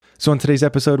So on today's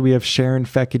episode, we have Sharon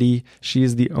Feckety. She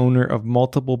is the owner of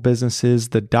multiple businesses,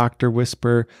 The Doctor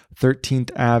Whisperer, 13th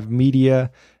Ave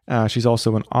Media. She's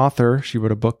also an author. She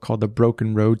wrote a book called The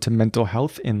Broken Road to Mental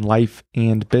Health in Life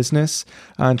and Business.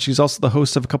 And she's also the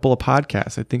host of a couple of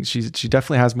podcasts. I think she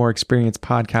definitely has more experience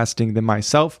podcasting than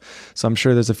myself. So I'm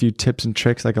sure there's a few tips and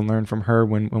tricks I can learn from her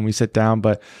when we sit down,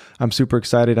 but I'm super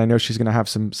excited. I know she's going to have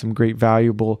some great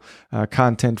valuable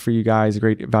content for you guys,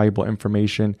 great valuable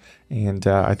information. And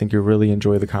I think you'll really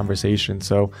enjoy the conversation.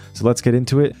 So let's get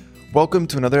into it. Welcome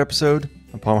to another episode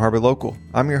of Palm Harbor Local.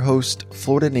 I'm your host,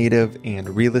 Florida native and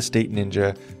real estate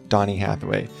ninja, Donnie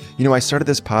Hathaway. You know, I started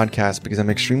this podcast because I'm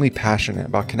extremely passionate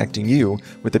about connecting you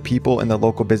with the people and the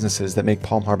local businesses that make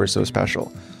Palm Harbor so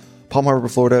special. Palm Harbor,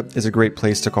 Florida is a great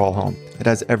place to call home. It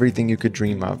has everything you could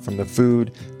dream of, from the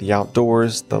food, the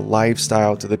outdoors, the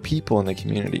lifestyle, to the people in the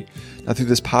community. Now, through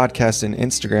this podcast and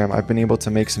Instagram, I've been able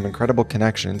to make some incredible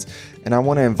connections, and I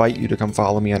want to invite you to come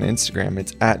follow me on Instagram.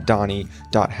 It's at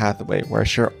Donnie.Hathaway, where I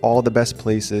share all the best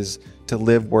places to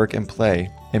live, work, and play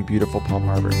in beautiful Palm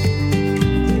Harbor.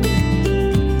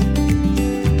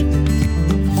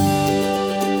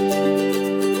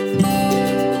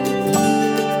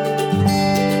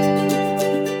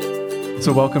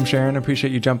 So welcome, Sharon. I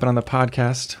appreciate you jumping on the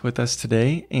podcast with us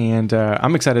today. And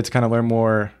I'm excited to kind of learn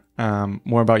more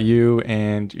about you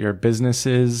and your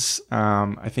businesses.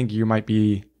 I think you're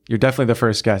definitely the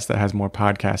first guest that has more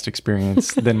podcast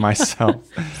experience than myself.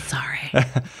 Sorry.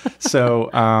 So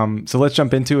let's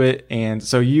jump into it. And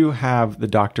so you have the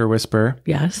Doctor Whisperer.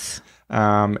 Yes.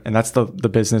 And that's the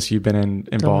business you've been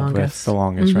involved with the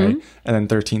longest, right? And then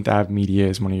 13th Ave Media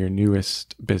is one of your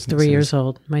newest businesses. 3 years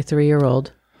old. My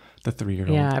 3-year-old. The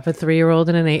 3-year-old. Yeah, I have a 3-year-old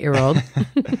and an 8-year-old.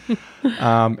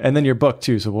 And then your book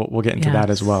too. So we'll get into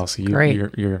that as well. So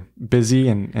you're busy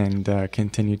and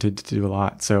continue to do a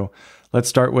lot. So let's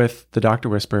start with the Doctor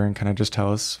Whisperer and kind of just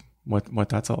tell us what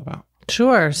that's all about.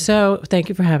 Sure. So thank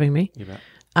you for having me. You bet.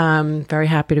 I'm very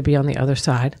happy to be on the other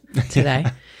side today.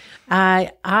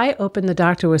 I opened the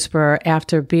Doctor Whisperer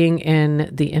after being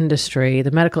in the industry, the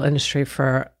medical industry,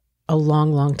 for a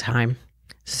long, long time.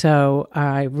 So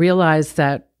I realized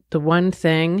that the one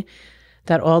thing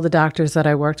that all the doctors that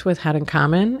I worked with had in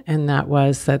common, and that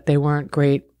was that they weren't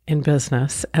great in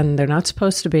business, and they're not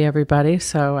supposed to be, everybody.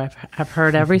 So I've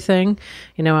heard everything.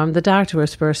 You know, I'm the Doctor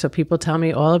Whisperer, so people tell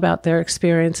me all about their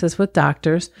experiences with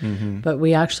doctors, but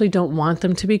we actually don't want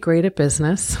them to be great at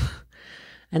business.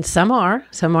 And some are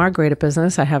great at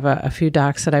business. I have a few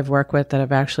docs that I've worked with that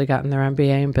have actually gotten their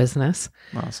MBA in business.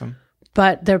 Awesome.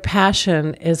 But their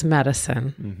passion is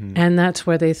medicine, and that's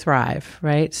where they thrive,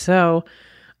 right? So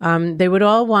they would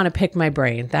all want to pick my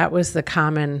brain. That was the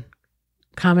commonality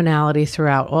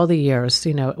throughout all the years.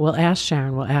 You know, we'll ask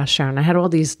Sharon. I had all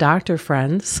these doctor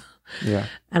friends,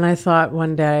 and I thought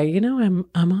one day, you know,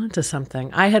 I'm onto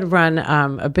something. I had run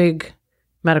a big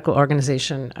medical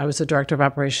organization. I was the director of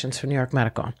operations for New York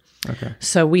Medical. Okay.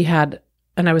 So and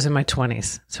I was in my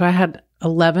 20s. So I had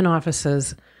 11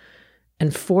 offices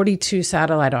and 42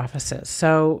 satellite offices.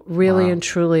 So really and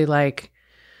truly, like,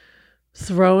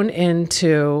 thrown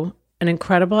into an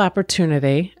incredible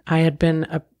opportunity. I had been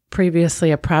previously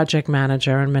a project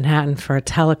manager in Manhattan for a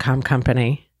telecom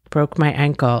company, broke my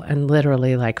ankle, and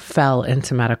literally fell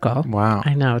into medical. Wow.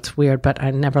 I know, it's weird, but I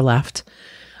never left.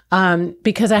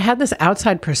 Because I had this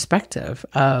outside perspective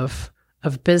of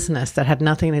business that had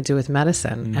nothing to do with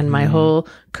medicine. And my whole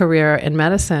career in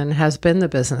medicine has been the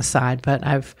business side, but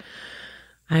I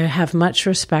have much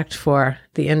respect for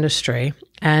the industry,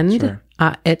 and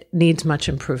it needs much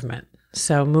improvement.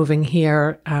 So moving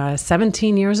here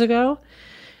 17 years ago,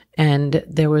 and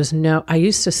I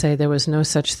used to say there was no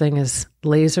such thing as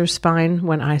laser spine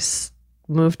when I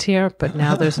moved here, but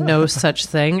now there's no such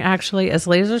thing actually as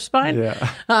laser spine.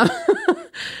 Yeah.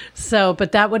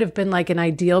 But that would have been like an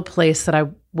ideal place that I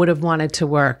would have wanted to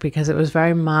work, because it was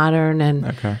very modern,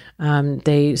 and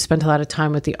they spent a lot of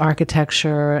time with the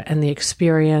architecture and the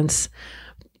experience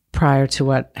prior to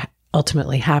what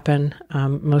ultimately happened.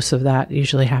 Most of that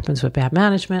usually happens with bad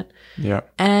management. Yeah.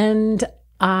 And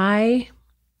I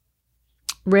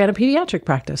ran a pediatric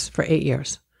practice for 8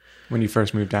 years. When you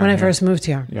first moved down When here. I first moved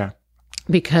here. Yeah.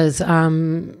 Because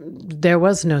there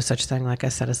was no such thing, like I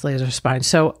said, as laser spine.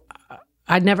 So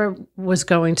I never was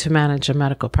going to manage a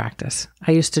medical practice.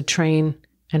 I used to train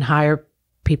and hire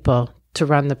people to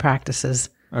run the practices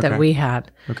that we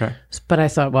had. Okay. But I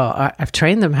thought, well, I've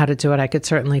trained them how to do it. I could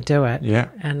certainly do it. Yeah.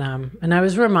 And I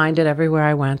was reminded everywhere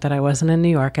I went that I wasn't in New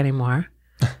York anymore,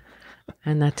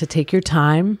 and that to take your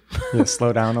time. Yeah,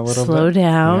 slow down a little bit. Slow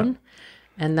down.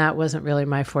 And that wasn't really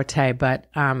my forte, but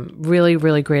really,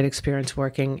 really great experience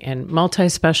working in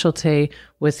multi-specialty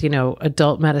with,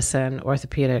 adult medicine,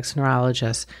 orthopedics,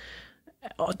 neurologists,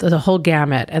 the whole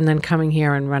gamut, and then coming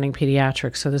here and running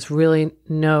pediatrics. So there's really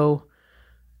no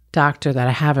doctor that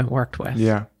I haven't worked with.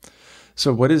 Yeah.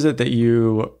 So what is it that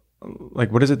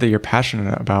you're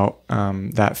passionate about,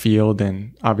 that field?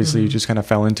 And obviously you just kind of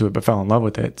fell into it, but fell in love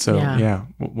with it. So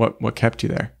what kept you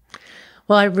there?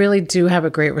 Well, I really do have a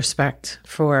great respect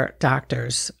for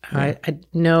doctors. Yeah. I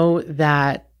know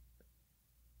that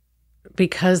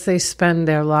because they spend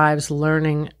their lives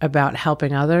learning about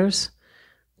helping others,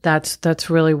 that's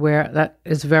really where that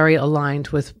is very aligned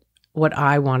with what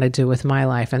I want to do with my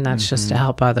life, and that's just to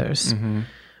help others. Mm-hmm.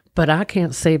 But I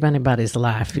can't save anybody's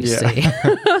life, you see.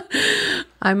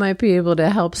 I might be able to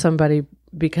help somebody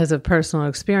because of personal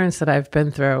experience that I've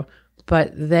been through,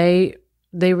 but they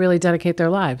really dedicate their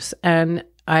lives. And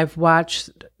I've watched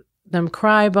them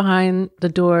cry behind the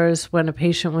doors when a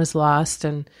patient was lost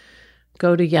and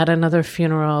go to yet another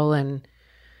funeral and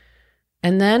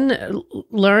then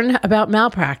learn about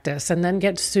malpractice and then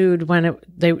get sued when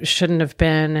they shouldn't have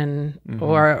been, and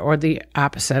or the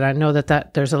opposite. I know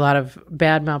that there's a lot of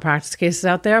bad malpractice cases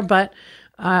out there, but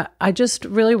I just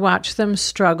really watched them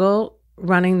struggle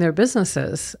running their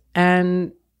businesses,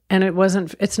 and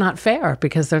it's not fair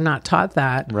because they're not taught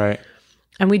that. Right.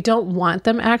 And we don't want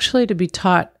them actually to be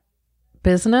taught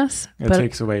business. It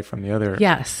takes away from the other.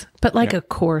 Yes. But a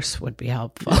course would be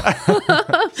helpful.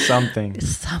 Something.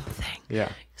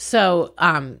 Yeah. So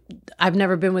I've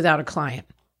never been without a client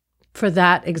for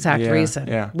that exact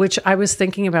reason, which I was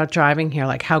thinking about driving here,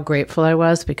 like how grateful I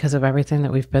was because of everything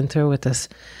that we've been through with this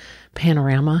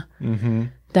panorama,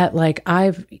 that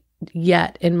I've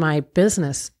yet in my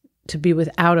business to be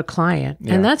without a client.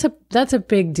 Yeah. And that's a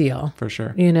big deal. For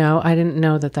sure. I didn't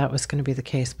know that was going to be the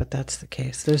case, but that's the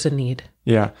case. There's a need.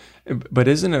 Yeah. But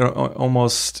isn't it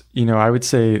almost, I would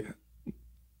say,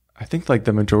 I think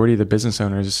the majority of the business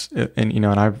owners, and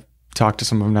I've talked to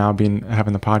some of them now,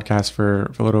 having the podcast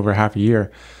for a little over half a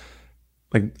year,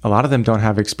 a lot of them don't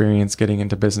have experience getting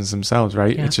into business themselves,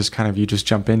 right? Yeah. It's just kind of, you just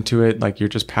jump into it. You're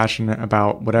just passionate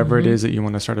about whatever it is that you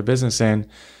want to start a business in.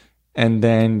 And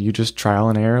then you just trial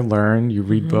and error, learn, you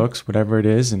read books, whatever it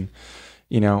is. And,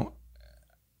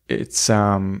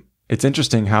 it's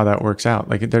interesting how that works out.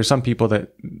 There's some people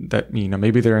that,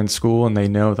 maybe they're in school and they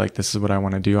know this is what I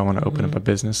want to do. I want to open up a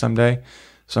business someday.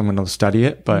 So I'm going to study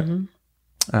it. But,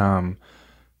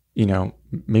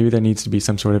 maybe there needs to be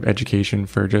some sort of education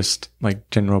for just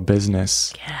general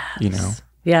business, Yes.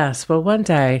 Yes. Well, one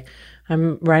day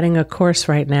I'm writing a course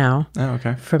right now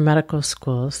for medical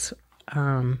schools.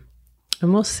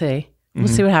 And we'll see. We'll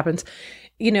see what happens.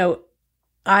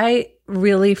 I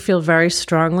really feel very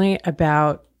strongly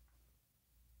about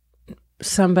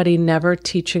somebody never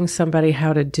teaching somebody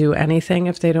how to do anything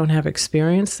if they don't have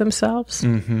experience themselves.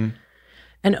 Mm-hmm.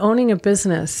 And owning a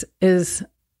business is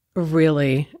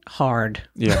really hard.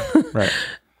 Yeah, right.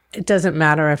 It doesn't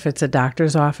matter if it's a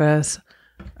doctor's office,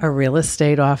 a real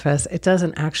estate office. It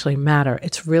doesn't actually matter.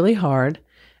 It's really hard.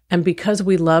 And because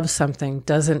we love something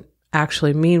doesn't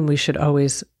actually mean we should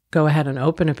always go ahead and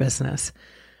open a business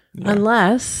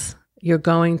unless you're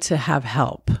going to have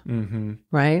help,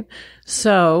 right?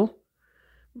 So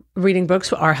reading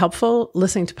books are helpful,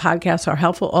 listening to podcasts are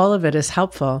helpful, all of it is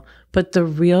helpful, but the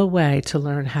real way to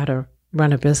learn how to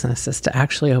run a business is to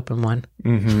actually open one.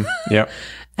 Yep.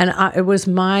 And it was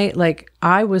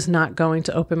I was not going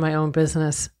to open my own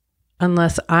business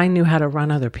unless I knew how to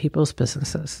run other people's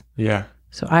businesses. Yeah.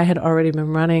 So I had already been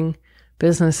running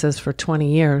businesses for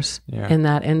 20 years in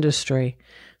that industry.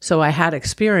 So I had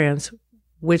experience,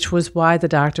 which was why the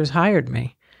doctors hired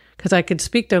me, because I could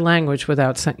speak their language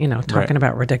without, talking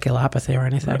about radiculopathy or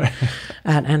anything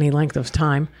at any length of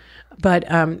time. But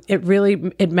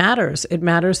it matters. It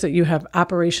matters that you have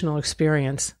operational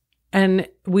experience. And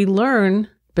we learn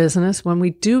business when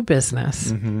we do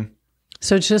business.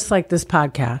 So it's just like this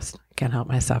podcast. I can't help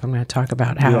myself. I'm going to talk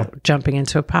about how jumping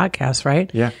into a podcast, right?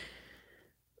 Yeah.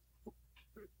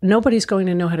 Nobody's going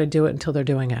to know how to do it until they're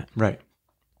doing it. Right.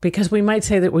 Because we might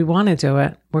say that we want to do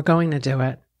it, we're going to do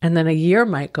it, and then a year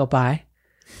might go by.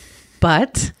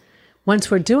 But once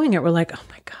we're doing it, we're like, oh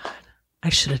my God, I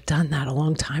should have done that a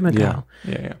long time ago.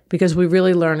 Yeah. Because we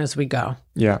really learn as we go.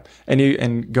 Yeah. And you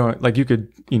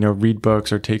could, read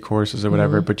books or take courses or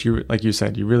whatever, but you, like you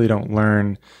said, you really don't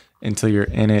learn until you're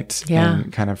in it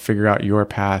and kind of figure out your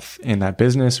path in that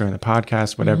business or in the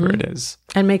podcast, whatever it is.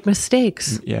 And make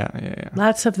mistakes. Yeah.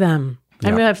 Lots of them. I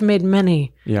mean, I've made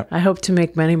many. Yeah. I hope to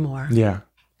make many more. Yeah.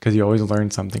 because you always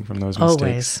learn something from those Always,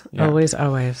 mistakes. Yeah.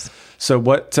 always. So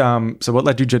what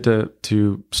led you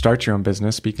to start your own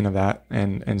business? Speaking of that,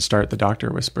 and start the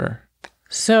Doctor Whisperer.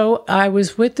 So I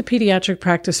was with the pediatric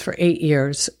practice for 8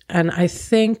 years, and I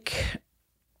think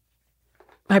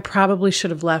I probably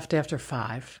should have left after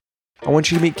 5. I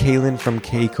want you to meet Kaylin from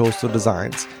K Coastal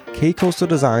Designs. K Coastal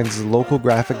Designs is a local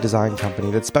graphic design company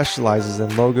that specializes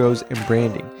in logos and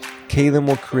branding. Kaylin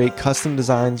will create custom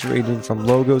designs ranging from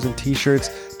logos and t-shirts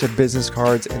to business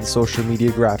cards and social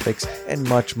media graphics and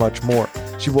much, much more.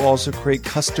 She will also create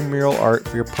custom mural art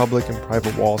for your public and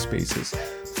private wall spaces.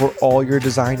 For all your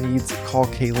design needs, call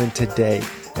Kaylin today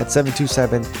at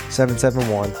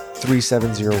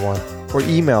 727-771-3701 or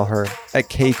email her at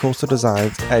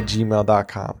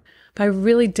kcoastaldesigns@gmail.com. But I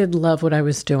really did love what I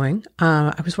was doing.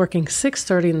 I was working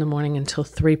 6:30 in the morning until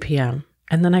 3 p.m.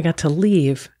 And then I got to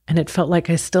leave, and it felt like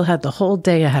I still had the whole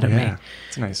day ahead of me.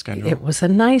 It's a nice schedule. It was a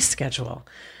nice schedule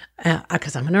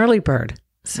because I'm an early bird.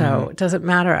 So it doesn't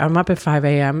matter. I'm up at 5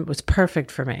 a.m. It was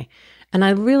perfect for me. And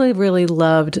I really, really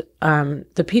loved the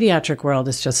pediatric world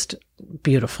is just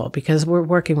beautiful because we're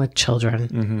working with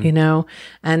children, you know,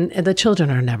 and the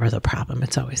children are never the problem.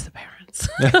 It's always the parents.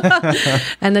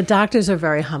 And the doctors are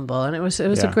very humble, and it was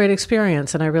a great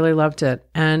experience, and I really loved it.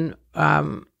 And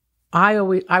I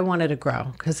wanted to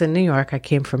grow because in New York I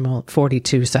came from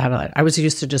 42 satellite. I was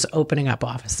used to just opening up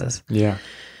offices. Yeah.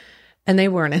 And they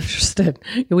weren't interested.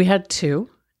 We had 2,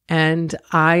 and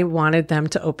I wanted them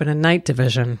to open a night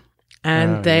division.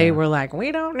 And they were like,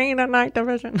 we don't need a night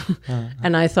division.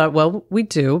 And I thought, well, we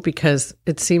do, because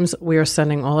it seems we are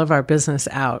sending all of our business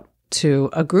out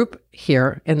to a group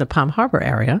here in the Palm Harbor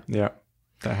area. Yeah.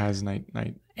 That has night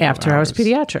After hours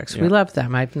pediatrics. Yeah. We love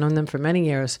them. I've known them for many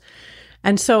years.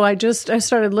 And so I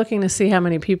started looking to see how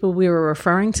many people we were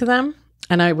referring to them.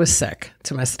 And I was sick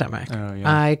to my stomach. Oh, yeah.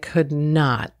 I could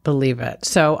not believe it.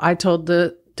 So I told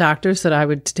the doctors that I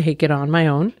would take it on my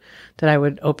own, that I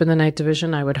would open the night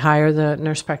division. I would hire the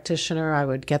nurse practitioner. I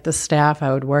would get the staff.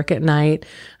 I would work at night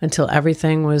until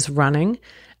everything was running.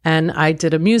 And I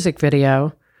did a music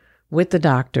video with the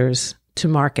doctors to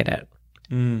market it.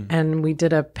 And we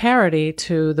did a parody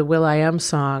to the will.i.am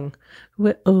song,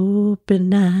 "We're open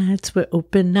nights, we're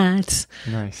open nights."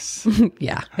 Nice.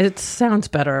 Yeah, it sounds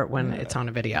better when it's on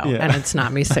a video and it's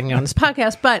not me singing on this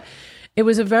podcast. But it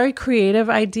was a very creative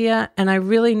idea. And I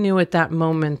really knew at that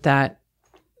moment that,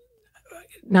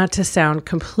 not to sound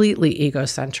completely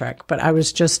egocentric, but I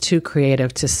was just too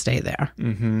creative to stay there.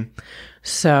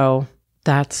 So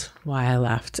that's why I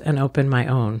left and opened my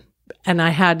own. And I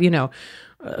had,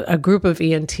 a group of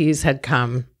ENTs had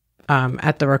come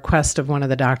at the request of one of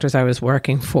the doctors I was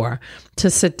working for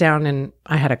to sit down, and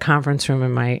I had a conference room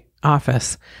in my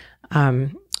office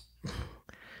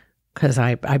because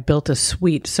I built a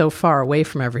suite so far away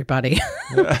from everybody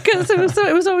because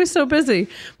it was always so busy.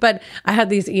 But I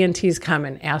had these ENTs come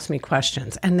and ask me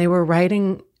questions, and they were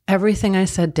writing everything I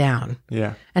said down.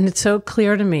 Yeah. And it's so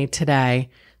clear to me today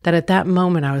that at that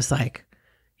moment I was like,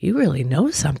 you really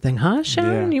know something, huh,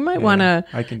 Sharon? Yeah, You might want to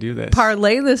I can do this.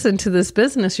 parlay this into this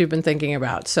business you've been thinking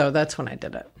about. So that's when I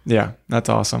did it. Yeah, that's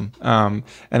awesome. And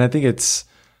I think it's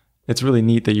really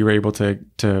neat that you were able to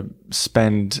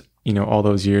spend, all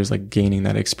those years like gaining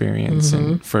that experience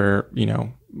and for,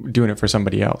 doing it for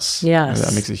somebody else. Yes.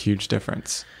 That makes a huge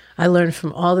difference. I learned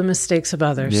from all the mistakes of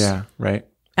others. Yeah, right.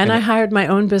 And I hired my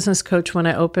own business coach when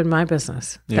I opened my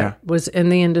business. Yeah. That was in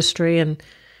the industry, and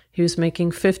he was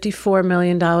making $54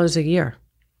 million a year.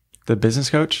 The business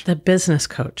coach? The business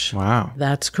coach. Wow.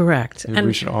 That's correct. Maybe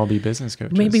we should all be business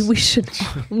coaches. Maybe we should.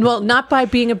 Well, not by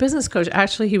being a business coach.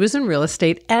 Actually, he was in real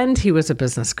estate and he was a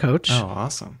business coach. Oh,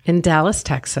 awesome. In Dallas,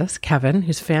 Texas, Kevin,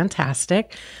 who's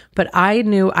fantastic. But I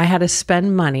knew I had to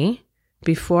spend money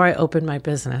before I opened my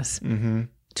business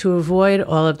to avoid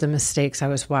all of the mistakes I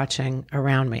was watching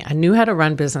around me. I knew how to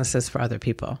run businesses for other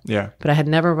people. Yeah. But I had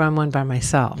never run one by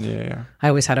myself. Yeah. I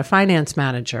always had a finance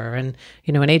manager and,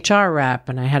 an HR rep,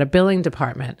 and I had a billing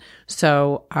department.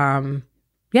 So,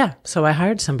 so I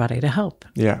hired somebody to help.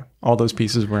 Yeah. All those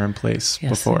pieces were in place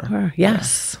before. They were.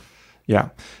 Yes.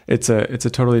 Yeah. It's a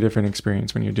totally different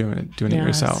experience when you're doing it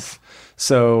yourself.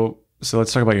 So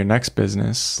let's talk about your next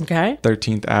business. Okay.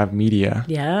 13th Ave Media.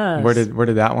 Yes. Where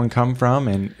did that one come from?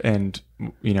 And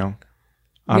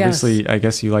obviously, I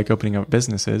guess you like opening up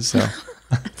businesses. So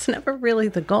it's never really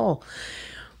the goal.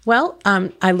 Well,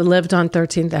 I lived on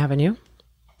 13th Avenue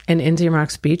in Indian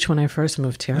Rocks Beach when I first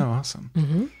moved here. Oh,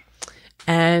 awesome.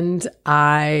 And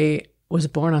I was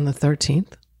born on the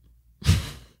 13th.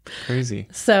 Crazy.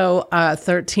 So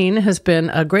 13 has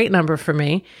been a great number for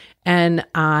me. And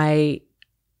I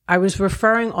was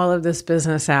referring all of this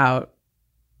business out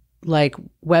like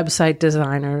website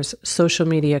designers, social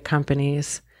media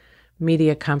companies,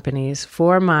 media companies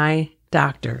for my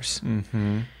doctors.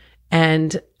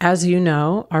 And as you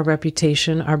know, our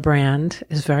reputation, our brand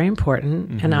is very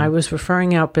important. And I was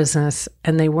referring out business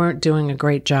and they weren't doing a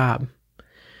great job.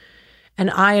 And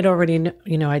I had already,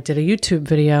 I did a YouTube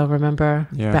video, remember,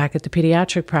 back at the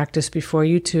pediatric practice before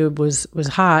YouTube was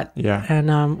hot. Yeah.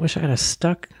 And wish I had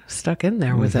stuck in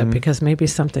there with it, because maybe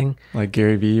something like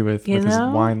Gary Vee with his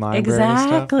wine library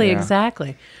exactly, stuff.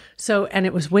 Exactly. So, and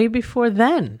it was way before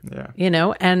then,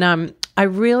 Yeah. And I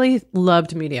really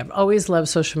loved media. I've always loved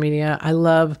social media. I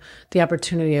love the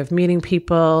opportunity of meeting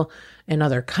people in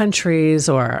other countries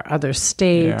or other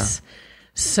states.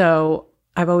 So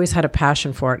I've always had a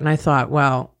passion for it. And I thought,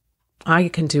 well, I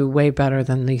can do way better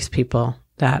than these people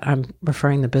that I'm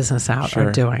referring the business out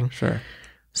are doing. Sure.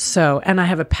 So, and I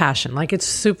have a passion. Like, it's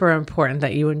super important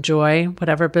that you enjoy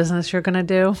whatever business you're going to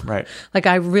do. Right. Like,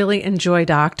 I really enjoy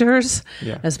doctors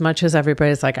as much as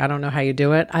everybody's like, I don't know how you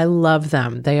do it. I love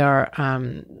them. They are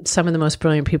some of the most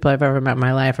brilliant people I've ever met in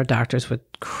my life are doctors with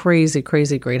crazy,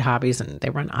 crazy great hobbies. And they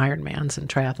run Ironmans and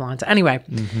triathlons. Anyway,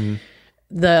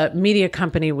 the media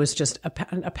company was just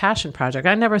a passion project.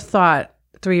 I never thought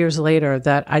 3 years later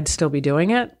that I'd still be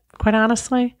doing it, quite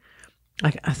honestly.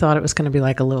 I thought it was going to be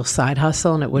like a little side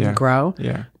hustle and it wouldn't grow.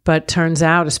 Yeah. But turns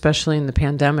out, especially in the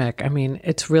pandemic, I mean,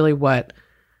 it's really what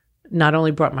not only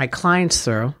brought my clients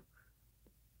through,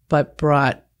 but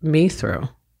brought me through,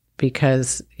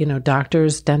 because,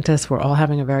 doctors, dentists were all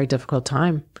having a very difficult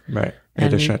time. Right. They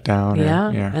had to shut down.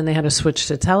 And they had to switch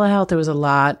to telehealth. There was a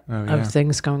lot of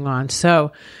things going on.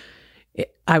 So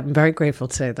I'm very grateful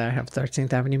to say that I have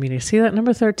 13th Avenue Media. See, that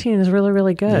number 13 is really,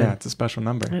 really good. Yeah, it's a special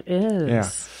number. It is. Yeah.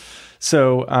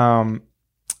 So,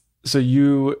 so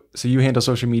you handle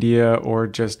social media or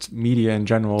just media in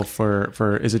general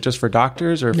for is it just for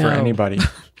doctors or for anybody?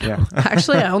 Yeah.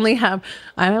 Actually, I only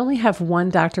have one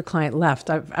doctor client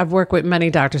left. I've worked with many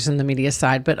doctors in the media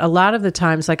side, but a lot of the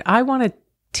times, like, I want to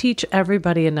teach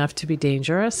everybody enough to be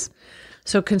dangerous.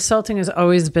 So consulting has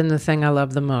always been the thing I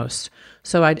love the most.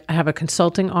 So I have a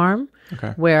consulting arm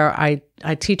where I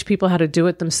teach people how to do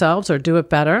it themselves or do it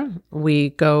better.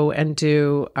 We go and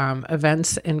do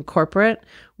events in corporate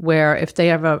where if they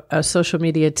have a social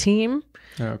media team,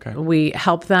 we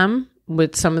help them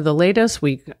with some of the latest.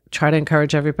 We try to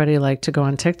encourage everybody to go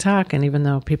on TikTok, and even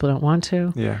though people don't want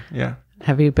to. Yeah.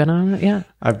 Have you been on it yet?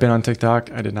 I've been on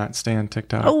TikTok. I did not stay on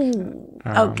TikTok. Oh,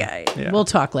 okay. Yeah. We'll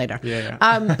talk later.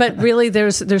 Yeah. But really,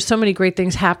 there's so many great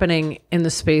things happening in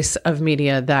the space of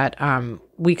media that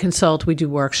we consult. We do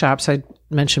workshops. I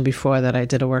mentioned before that I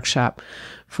did a workshop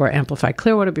for Amplify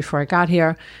Clearwater before I got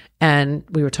here, and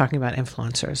we were talking about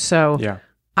influencers. So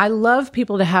I love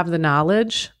people to have the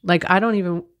knowledge. Like,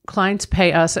 clients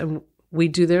pay us, and we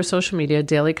do their social media,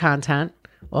 daily content.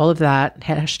 All of that,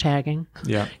 hashtagging,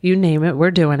 you name it,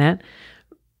 we're doing it.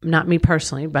 Not me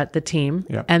personally, but the team.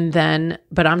 Yeah. And then,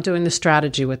 but I'm doing the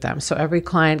strategy with them. So every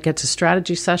client gets a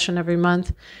strategy session every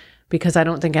month, because I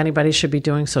don't think anybody should be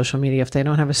doing social media if they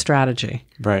don't have a strategy.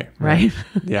 Right.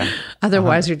 Yeah.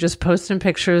 Otherwise, you're just posting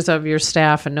pictures of your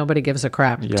staff and nobody gives a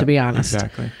crap, to be honest.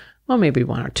 Exactly. Well, maybe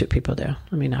one or two people do.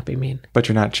 Let me not be mean. But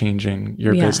you're not changing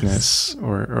your business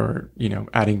or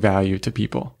adding value to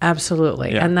people.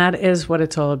 Absolutely. Yeah. And that is what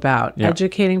it's all about. Yeah.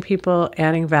 Educating people,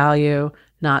 adding value,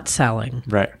 not selling.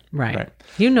 Right.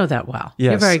 You know that well.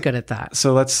 Yes. You're very good at that.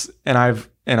 So I've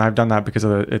done that because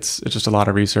of it's just a lot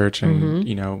of research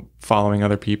and, following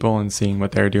other people and seeing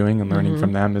what they're doing and learning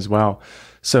from them as well.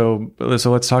 So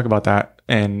let's talk about that.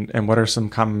 And what are some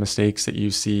common mistakes that you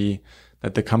see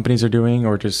that the companies are doing,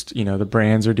 or just, the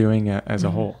brands are doing as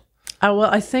a whole? Well,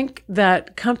 I think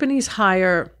that companies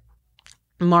hire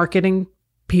marketing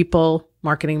people,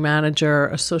 marketing manager,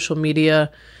 a social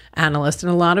media analyst,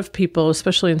 and a lot of people,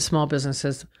 especially in small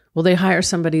businesses, they hire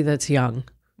somebody that's young.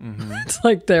 It's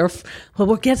like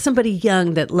we'll get somebody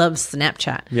young that loves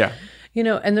Snapchat. Yeah.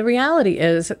 And the reality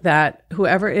is that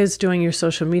whoever is doing your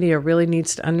social media really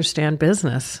needs to understand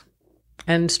business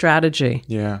and strategy.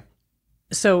 Yeah.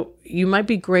 So you might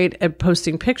be great at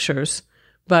posting pictures,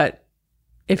 but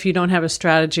if you don't have a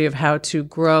strategy of how to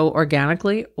grow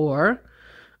organically or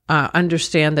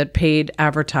understand that paid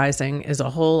advertising is a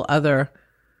whole other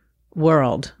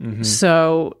world.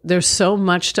 So there's so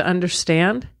much to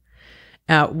understand.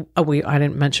 I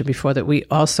didn't mention before that we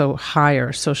also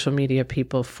hire social media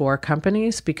people for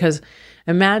companies, because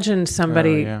imagine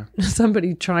somebody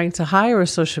trying to hire a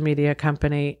social media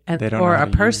company or a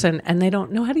person, and they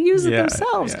don't know how to use it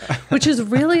themselves, which is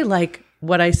really like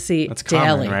what I see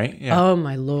daily. Common, right? Yeah. Oh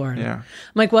my Lord. Yeah. I'm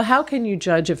like, well, how can you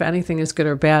judge if anything is good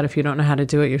or bad if you don't know how to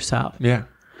do it yourself? Yeah.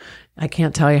 I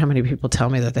can't tell you how many people tell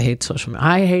me that they hate social media.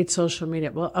 I hate social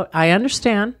media. Well, I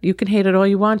understand. You can hate it all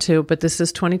you want to, but this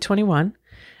is 2021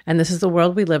 and this is the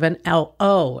world we live in.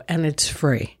 And it's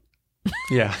free.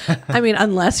 Yeah. I mean,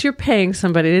 unless you're paying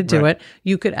somebody to do Right. it,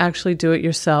 you could actually do it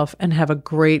yourself and have a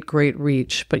great, great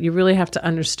reach. But you really have to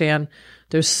understand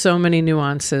there's so many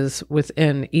nuances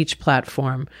within each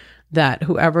platform that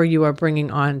whoever you are bringing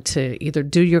on to either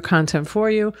do your content for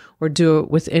you or do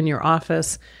it within your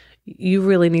office, you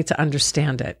really need to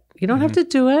understand it. You don't have to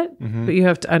do it, but you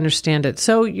have to understand it.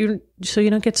 So you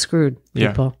don't get screwed,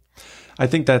 people. Yeah. I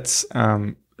think that's,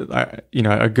 a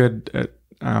good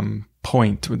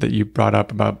point that you brought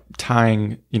up about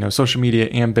tying, social media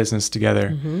and business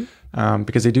together,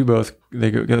 because they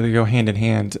go hand in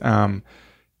hand.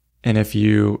 And if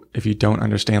you don't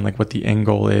understand like what the end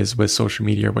goal is with social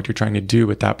media or what you're trying to do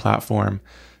with that platform,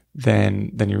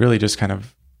 then you're really just kind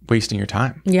of wasting your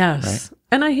time. Yes. Right?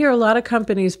 And I hear a lot of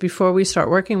companies before we start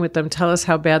working with them tell us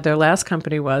how bad their last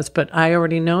company was, but I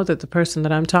already know that the person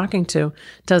that I'm talking to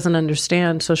doesn't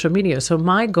understand social media. So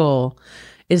my goal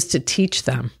is to teach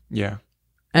them. Yeah.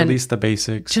 And at least the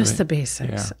basics. Just right? the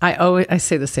basics. Yeah. I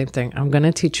say the same thing. I'm going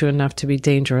to teach you enough to be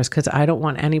dangerous because I don't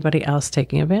want anybody else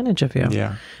taking advantage of you.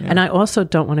 Yeah. And I also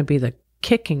don't want to be the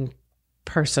kicking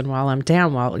person while I'm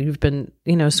down, while you've been,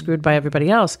 screwed by everybody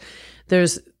else.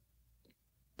 There's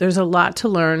a lot to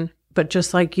learn, but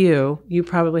just like you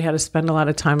probably had to spend a lot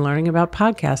of time learning about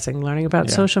podcasting, learning about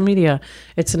social media.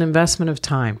 It's an investment of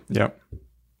time.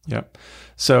 Yep.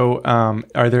 So,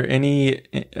 are there any,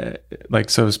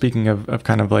 so speaking of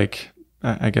kind of like,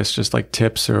 I guess just like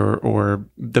tips or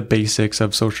the basics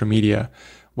of social media,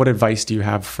 what advice do you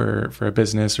have for a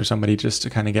business or somebody just to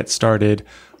kind of get started,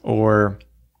 or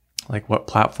like what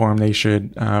platform they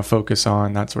should focus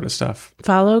on, that sort of stuff?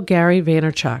 Follow Gary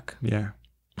Vaynerchuk. Yeah.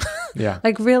 Yeah.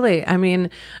 Like really, I mean,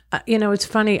 it's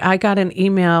funny. I got an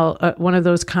email, one of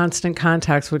those constant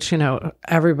contacts, which,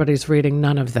 everybody's reading,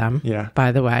 none of them,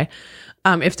 by the way.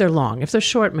 If they're long, if they're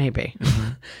short, maybe.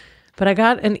 But I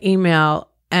got an email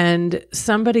and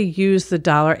somebody used the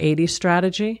 $1.80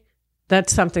 strategy.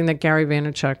 That's something that Gary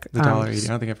Vaynerchuk. The $1.80. I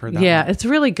don't think I've heard that. Yeah, one. it's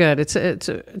really good. It's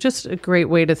just a great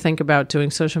way to think about doing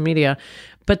social media.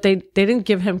 But they didn't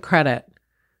give him credit.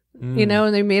 And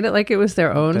they made it like it was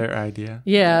their own. Their idea.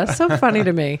 Yeah, so funny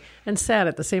to me and sad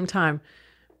at the same time.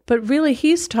 But really,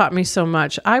 he's taught me so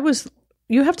much.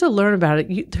 You have to learn about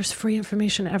it. There's free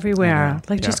information everywhere.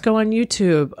 Just go on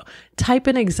YouTube, type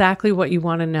in exactly what you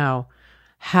want to know.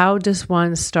 How does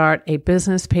one start a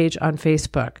business page on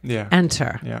Facebook? Yeah.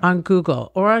 Enter on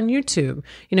Google or on YouTube.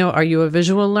 Are you a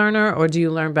visual learner or do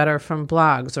you learn better from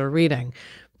blogs or reading?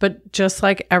 But just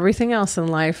like everything else in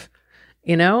life,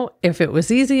 if it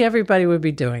was easy, everybody would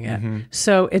be doing it.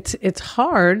 So it's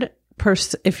hard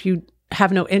if you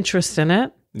have no interest in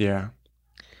it. Yeah.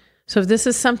 So if this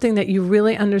is something that you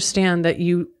really understand that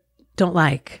you don't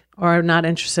like or are not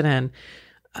interested in,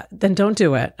 then don't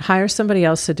do it. Hire somebody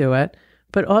else to do it.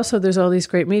 But also there's all these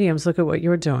great mediums. Look at what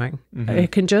you're doing.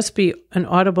 It can just be an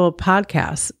audible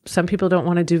podcast. Some people don't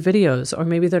want to do videos, or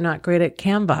maybe they're not great at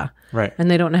Canva. Right. And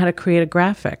they don't know how to create a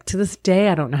graphic. To this day,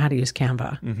 I don't know how to use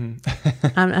Canva.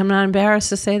 I'm not embarrassed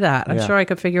to say that. I'm sure I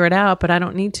could figure it out, but I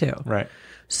don't need to. Right.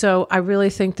 So I really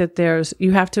think that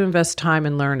you have to invest time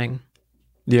in learning.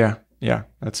 Yeah. Yeah.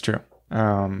 That's true.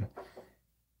 That's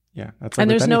like and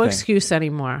there's with no anything. excuse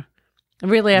anymore.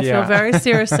 Really, I feel very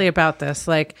seriously about this.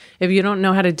 Like, if you don't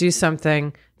know how to do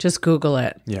something, just Google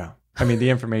it. Yeah. I mean, the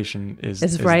information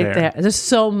is right there. There's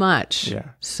so much. Yeah.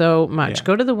 So much. Yeah.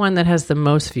 Go to the one that has the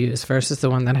most views versus the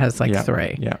one that has like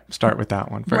 3. Yeah. Start with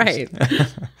that one first. Right.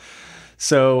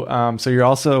 So you're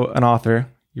also an author.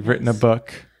 You've written a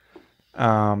book.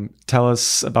 Tell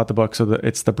us about the book. So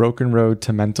it's The Broken Road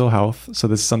to Mental Health. So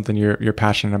this is something you're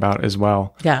passionate about as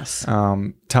well. Yes.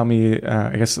 Tell me,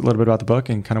 I guess, a little bit about the book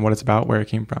and kind of what it's about, where it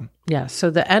came from. Yeah. So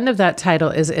the end of that title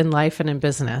is In Life and in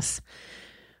Business,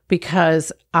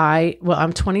 because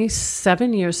I'm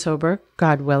 27 years sober,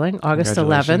 God willing, August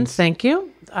 11th. Thank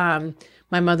you.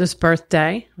 My mother's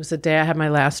birthday was the day I had my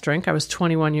last drink. I was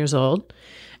 21 years old.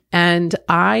 And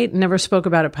I never spoke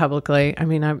about it publicly. I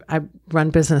mean, I run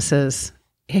businesses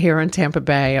here in Tampa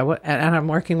Bay, and I'm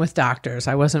working with doctors.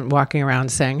 I wasn't walking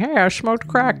around saying, "Hey, I smoked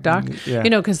crack, doc,"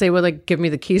 because they would like give me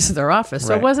the keys to their office.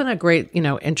 So It wasn't a great,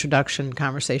 introduction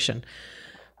conversation.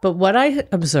 But what I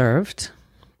observed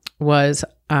was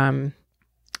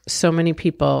so many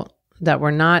people that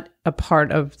were not a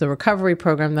part of the recovery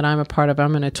program that I'm a part of.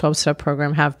 I'm in a 12-step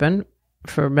program, have been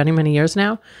for many, many years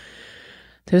now.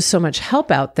 There's so much help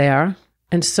out there,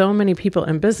 and so many people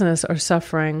in business are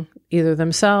suffering either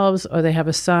themselves or they have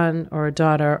a son or a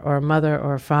daughter or a mother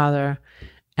or a father,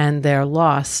 and they're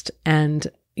lost. And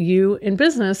you, in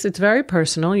business, it's very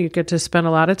personal. You get to spend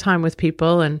a lot of time with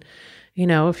people. And, you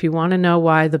know, if you want to know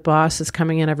why the boss is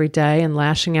coming in every day and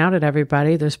lashing out at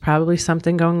everybody, there's probably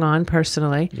something going on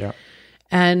personally. Yeah.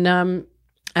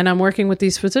 And I'm working with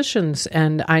these physicians,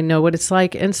 and I know what it's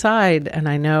like inside. And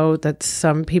I know that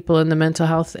some people in the mental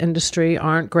health industry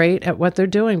aren't great at what they're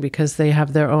doing because they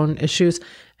have their own issues.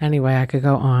 Anyway, I could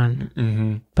go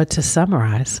on. But to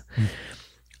summarize,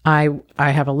 I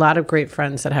have a lot of great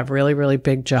friends that have really, really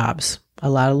big jobs, a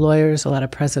lot of lawyers, a lot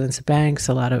of presidents of banks,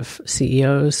 a lot of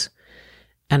CEOs.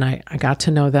 And I got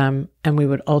to know them, and we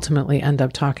would ultimately end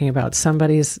up talking about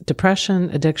somebody's depression,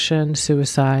 addiction,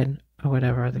 suicide, or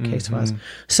whatever the case was.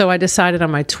 So I decided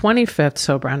on my 25th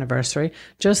sober anniversary,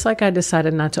 just like I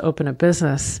decided not to open a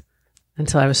business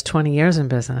until I was 20 years in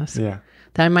business, that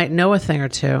I might know a thing or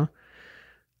two,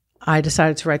 I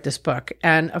decided to write this book.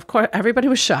 And of course, everybody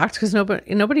was shocked because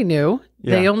nobody knew.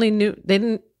 Yeah. They only knew, they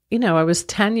didn't, you know, I was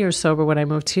 10 years sober when I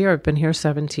moved here. I've been here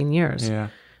 17 years. Yeah.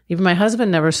 Even my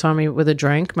husband never saw me with a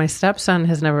drink. My stepson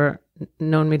has never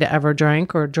known me to ever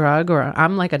drink or drug, or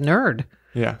I'm like a nerd.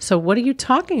 Yeah. So what are you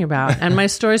talking about? And my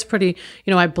story's pretty,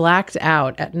 you know, I blacked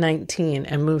out at 19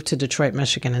 and moved to Detroit,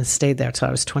 Michigan and stayed there till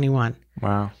I was 21.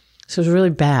 Wow. So it was really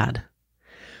bad.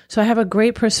 So I have a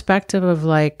great perspective of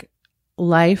like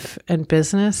life and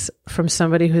business from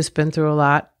somebody who's been through a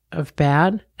lot of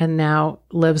bad and now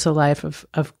lives a life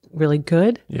of really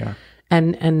good. Yeah.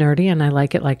 And nerdy, and I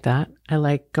like it like that. I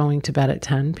like going to bed at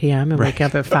 10 p.m. and waking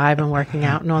up at 5 and working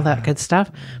out and all that good stuff.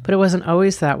 But it wasn't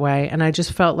always that way. And I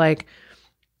just felt like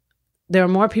there are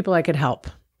more people I could help.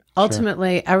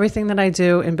 Ultimately, everything that I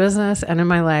do in business and in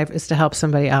my life is to help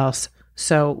somebody else.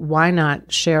 So why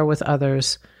not share with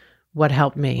others what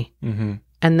helped me? And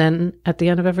then at the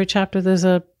end of every chapter, there's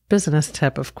a business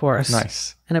tip, of course.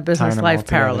 Nice. And a business life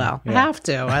parallel. Yeah. I have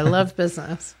to. I love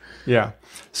business. Yeah.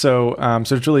 So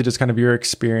it's really just kind of your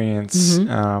experience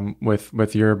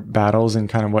with your battles and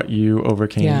kind of what you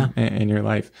overcame in your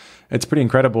life. It's pretty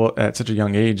incredible at such a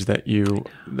young age that you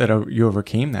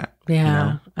overcame that. Yeah. You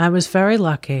know? I was very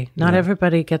lucky. Not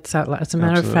everybody gets that. As a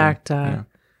matter of fact, a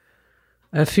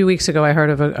few weeks ago, I heard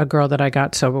of a girl that I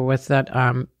got sober with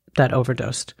that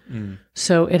overdosed.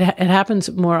 So it happens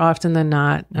more often than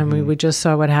not. I mean, we just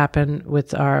saw what happened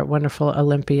with our wonderful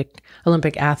Olympic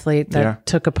athlete that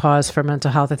took a pause for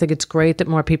mental health. I think it's great that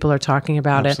more people are talking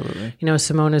about it. You know,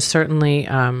 Simone is certainly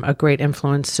a great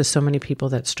influence to so many people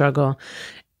that struggle.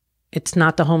 It's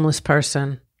not the homeless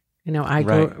person. You know, I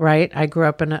grew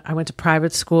up I went to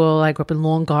private school. I grew up in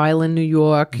Long Island, New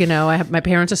York. You know, my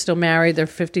parents are still married. They're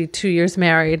 52 years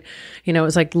married. You know, it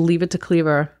was like, leave it to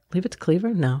Cleaver. Leave it to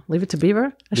Cleaver? No. Leave it to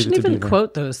Beaver? I shouldn't even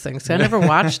quote those things. I never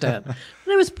watched it. And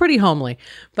it was pretty homely.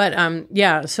 But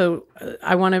so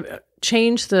I want to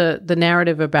change the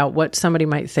narrative about what somebody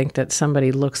might think that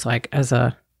somebody looks like as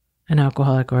an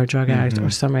alcoholic or a drug addict or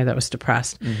somebody that was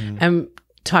depressed. And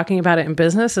talking about it in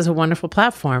business is a wonderful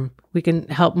platform. We can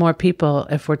help more people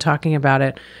if we're talking about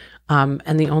it.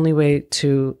 And the only way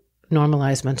to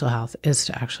normalize mental health is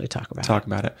to actually talk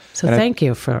about it. So thank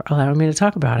you for allowing me to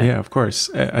talk about it. Yeah, of course.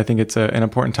 I think it's an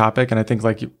important topic. And I think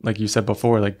like you said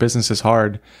before, like business is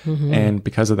hard. And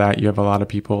because of that, you have a lot of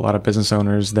people, a lot of business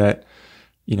owners that,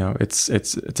 you know, it's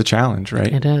a challenge,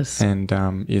 right? It is. And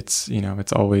it's, you know,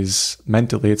 it's always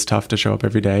mentally, it's tough to show up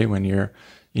every day when you're,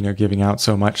 you know, giving out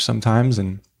so much sometimes.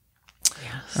 And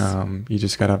you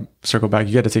just got to circle back.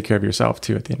 You got to take care of yourself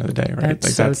too at the end of the day, right?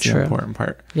 That's the important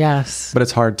part. Yes. But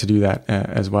it's hard to do that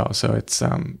as well. So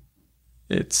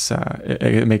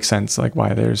it makes sense like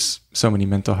why there's so many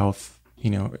mental health, you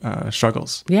know,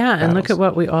 struggles. Yeah. And look at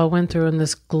what we all went through in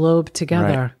this globe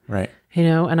together. Right. You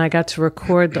know, and I got to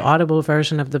record the Audible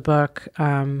version of the book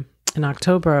in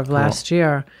October of last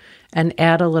year and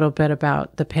add a little bit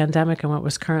about the pandemic and what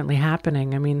was currently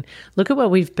happening. I mean, look at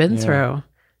what we've been through.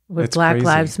 With it's Black crazy.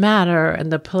 Lives Matter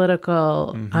and the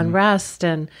political unrest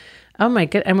and oh my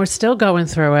god, and we're still going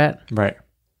through it. Right.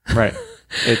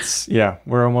 It's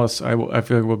we're almost. I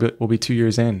feel like we'll be 2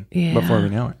 years in before we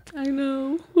know it. I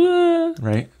know.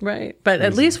 Right. But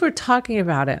at least we're talking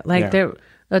about it. Like there,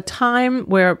 a time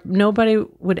where nobody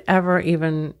would ever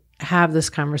even have this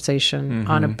conversation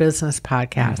on a business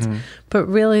podcast, but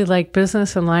really, like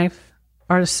business and life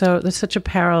are there's such a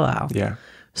parallel. Yeah.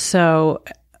 So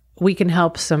we can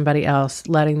help somebody else,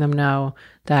 letting them know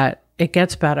that it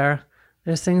gets better.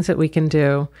 There's things that we can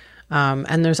do,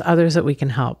 and there's others that we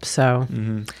can help. So,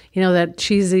 you know, that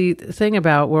cheesy thing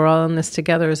about we're all in this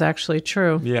together is actually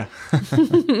true. Yeah,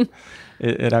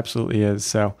 it absolutely is.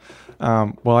 So,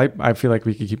 Well, I feel like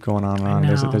we could keep going on and on.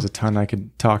 There's a ton I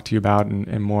could talk to you about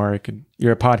and more.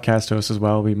 You're a podcast host as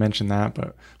well. We mentioned that,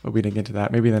 but we didn't get to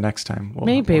that. Maybe the next time.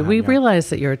 We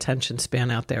realize that your attention span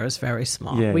out there is very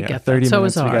small. We get 30 that. minutes. So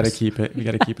is ours. We got to keep it. We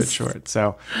got to keep it short.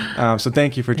 So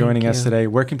thank you for joining us today.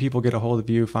 Where can people get a hold of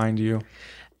you, find you?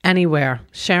 Anywhere.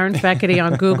 Sharon Feckety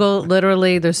on Google.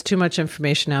 Literally, there's too much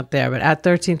information out there. But at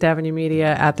 13th Avenue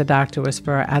Media, at The Dr.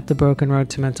 Whisperer, at The Broken Road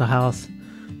to Mental Health,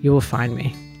 you will find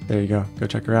me. There you go. Go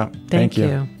check her out. Thank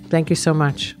you. Thank you so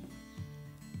much.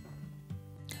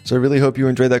 So I really hope you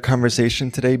enjoyed that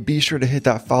conversation today. Be sure to hit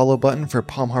that follow button for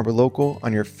Palm Harbor Local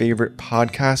on your favorite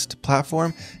podcast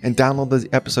platform and download the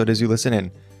episode as you listen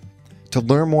in. To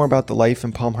learn more about the life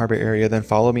in Palm Harbor area, then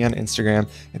follow me on Instagram.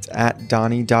 It's at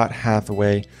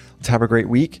Donnie.Hathaway. Let's have a great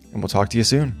week, and we'll talk to you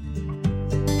soon.